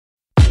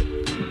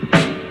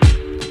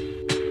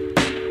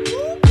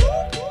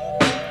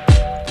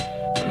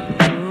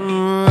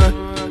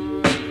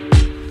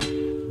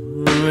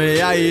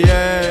yeah,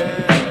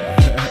 yeah.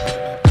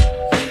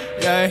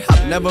 Yeah,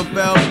 I've never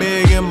felt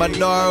big in my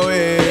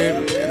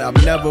doorway, and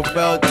I've never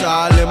felt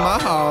tall in my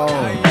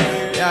home.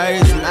 Yeah,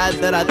 it's not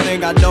that I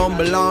think I don't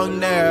belong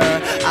there,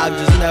 I've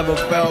just never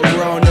felt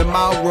grown in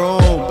my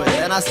room. But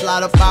then I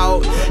slide up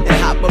out and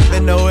hop up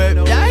in the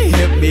whip. Yeah,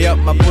 hit me up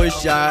my push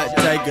shot,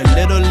 take a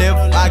little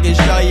lift, I can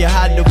show you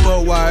how the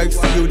foot works.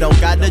 You don't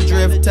got to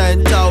drift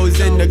 10 toes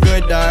in the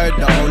good dirt.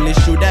 The only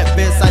shoe that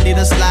fits, I need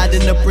a slide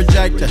in the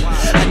projector.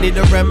 I need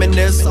to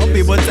reminisce on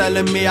people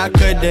telling me I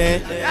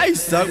couldn't. I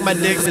suck my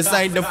dick, this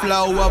ain't the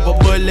flow of a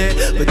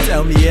bullet, but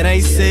tell me it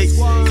ain't sick.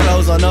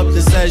 Close on up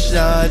the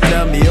session,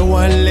 tell me it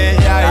wasn't lit.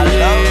 Yeah, I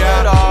love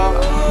it all,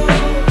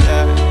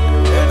 yeah,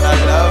 and I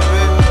love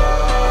it,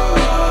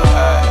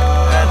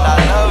 and I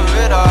love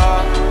it all,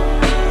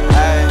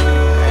 hey,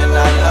 and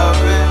I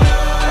love it,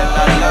 and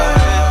I love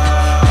it,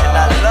 and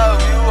I love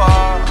you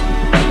all,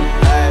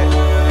 hey,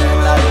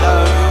 and I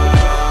love you,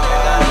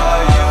 and I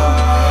love you,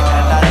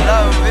 and I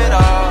love it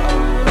all,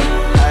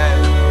 hey,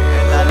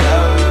 and I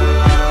love you,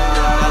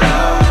 and I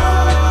love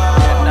you,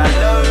 and I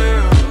love you.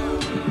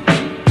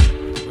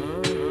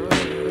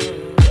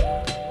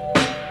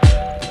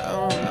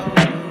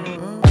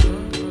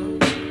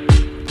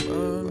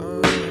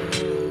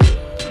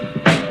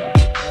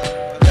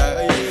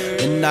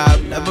 And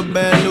I've never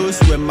been loose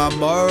with my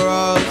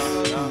morals,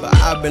 but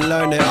I've been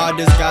learning all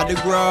this gotta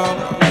grow.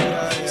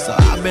 So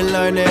I've been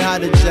learning how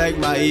to check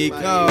my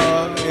ego.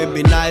 It'd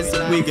be nice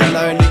if we could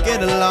learn to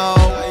get along.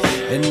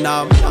 And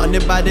I'm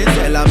haunted by this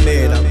hell I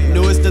made. I'm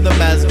newest to the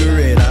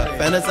masquerade. I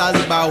fantasize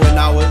about when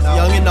I was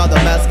young and all the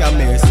masks I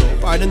made. So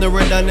pardon the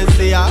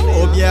redundancy, I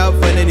hope you have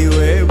fun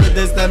anyway. But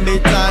this that me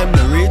time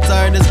to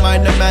return. It's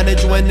mine to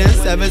manage when this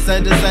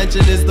 7-cent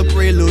ascension is the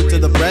prelude to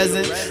the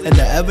present. And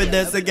the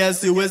evidence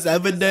against you is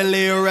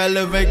evidently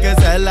irrelevant. Cause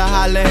hella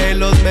holla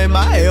halos made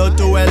my hail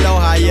to hello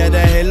higher.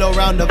 The halo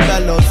round the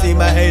fellow, see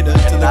my haters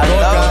to the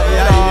core.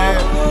 Yeah, yeah.